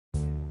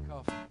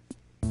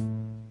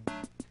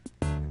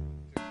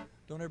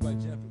Don't everybody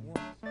jump at once.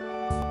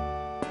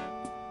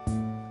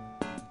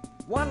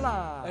 One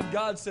line. And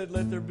God said,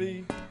 let there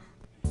be.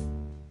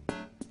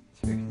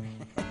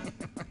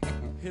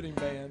 Hitting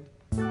band.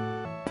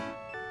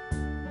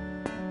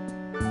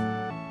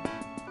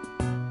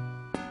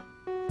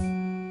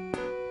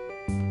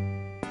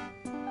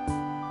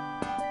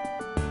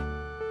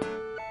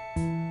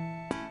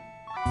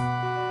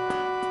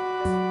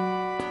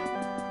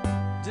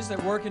 Just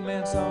that Workin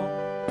Man song.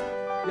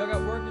 Y'all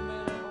got Workin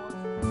Man in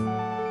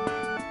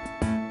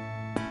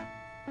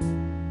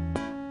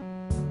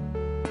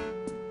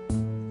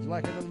Would you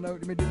like a little note?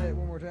 Let me do that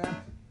one more time.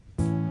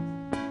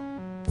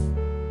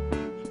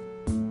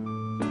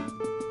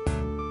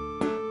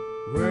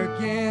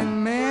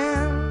 Working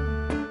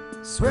man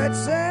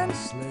sweats and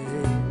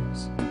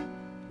slaves,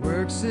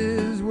 works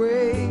his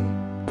way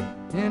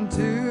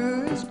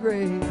into his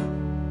grave,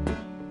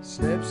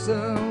 slips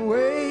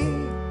away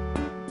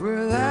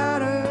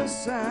without a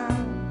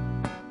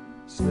sound,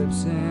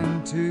 slips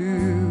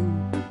into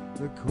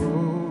the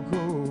cold,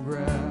 cold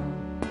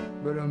ground.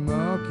 But a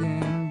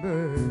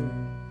mockingbird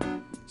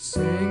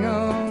sing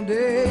all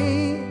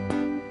day,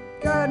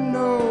 got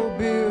no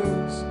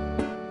bills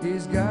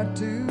he's got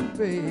to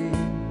pay,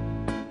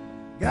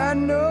 got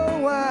no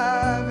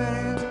wife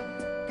and he's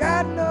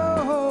got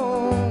no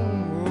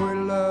home. Oh, he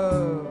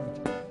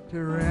loved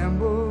to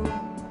ramble,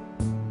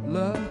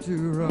 loved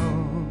to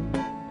roam,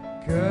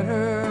 cut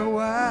her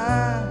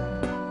wide,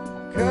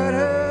 cut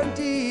her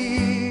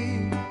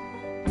deep.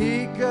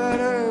 He cut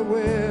her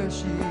where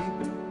she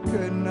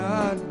could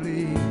not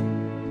bleed,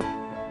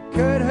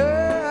 cut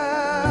her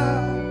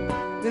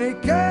out, then he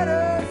cut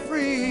her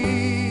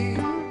free.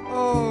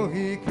 Oh,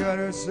 he cut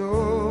her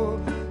so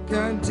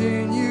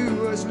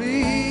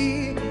continuously,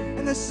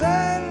 and the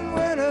sun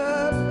went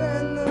up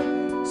and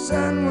the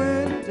sun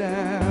went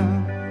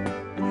down,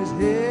 and his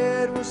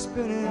head was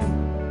spinning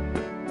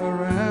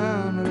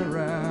around and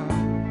around,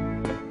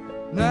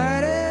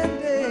 night and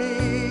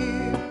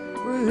day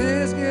with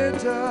his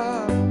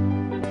guitar.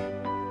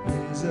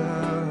 He's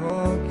a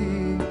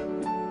honky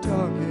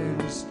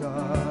talking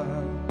star.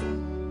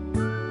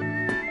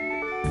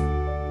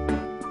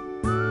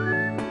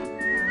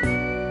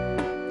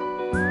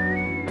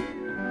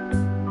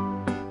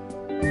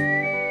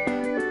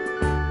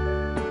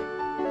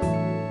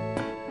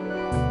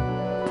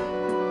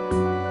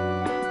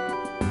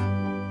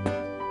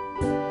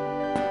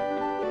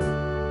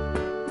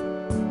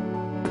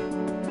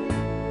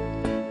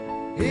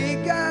 He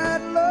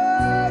got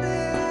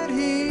loaded,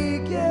 he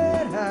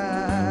get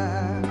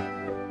high,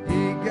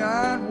 he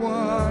got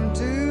 1,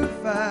 2,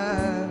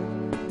 5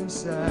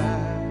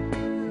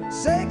 inside.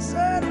 Sakes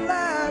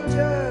alive,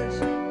 Judge,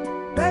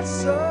 that's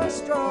so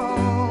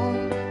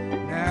strong.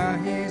 Now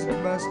he's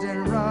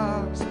busting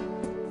rocks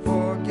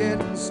for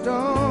getting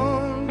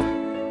stoned.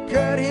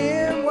 Cut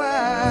him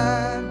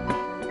wide,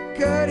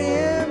 cut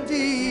him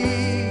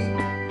deep,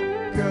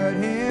 cut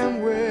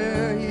him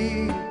where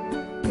he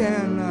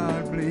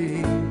cannot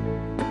bleed,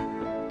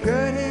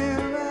 cut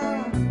him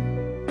out,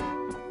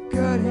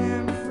 cut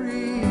him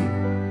free,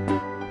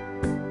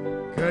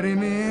 cut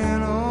him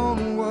in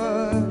on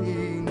what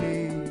he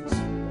needs.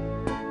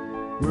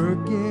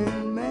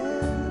 Working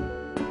man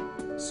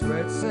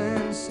sweats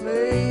and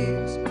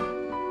slaves,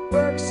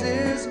 works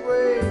his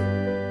way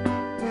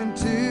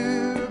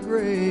into the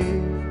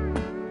grave,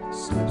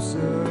 slips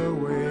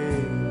away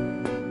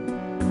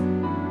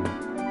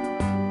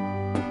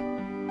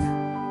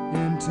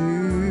into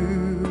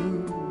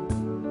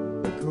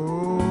the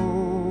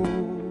cold,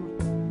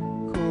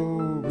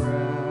 cold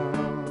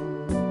ground.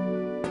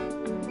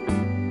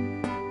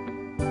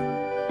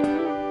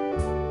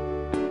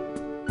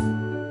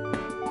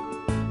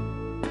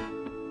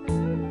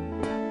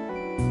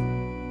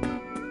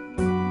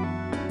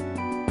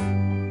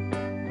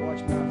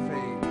 Watch my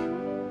fade.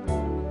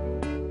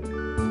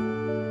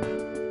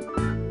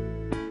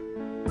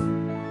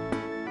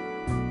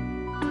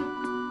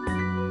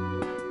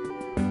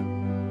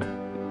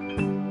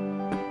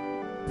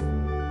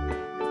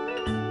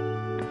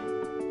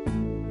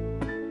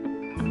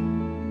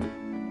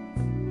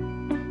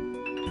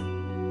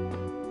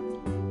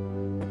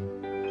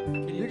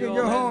 Can You do can all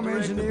go that home, and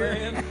direct the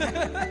engineer.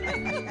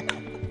 band?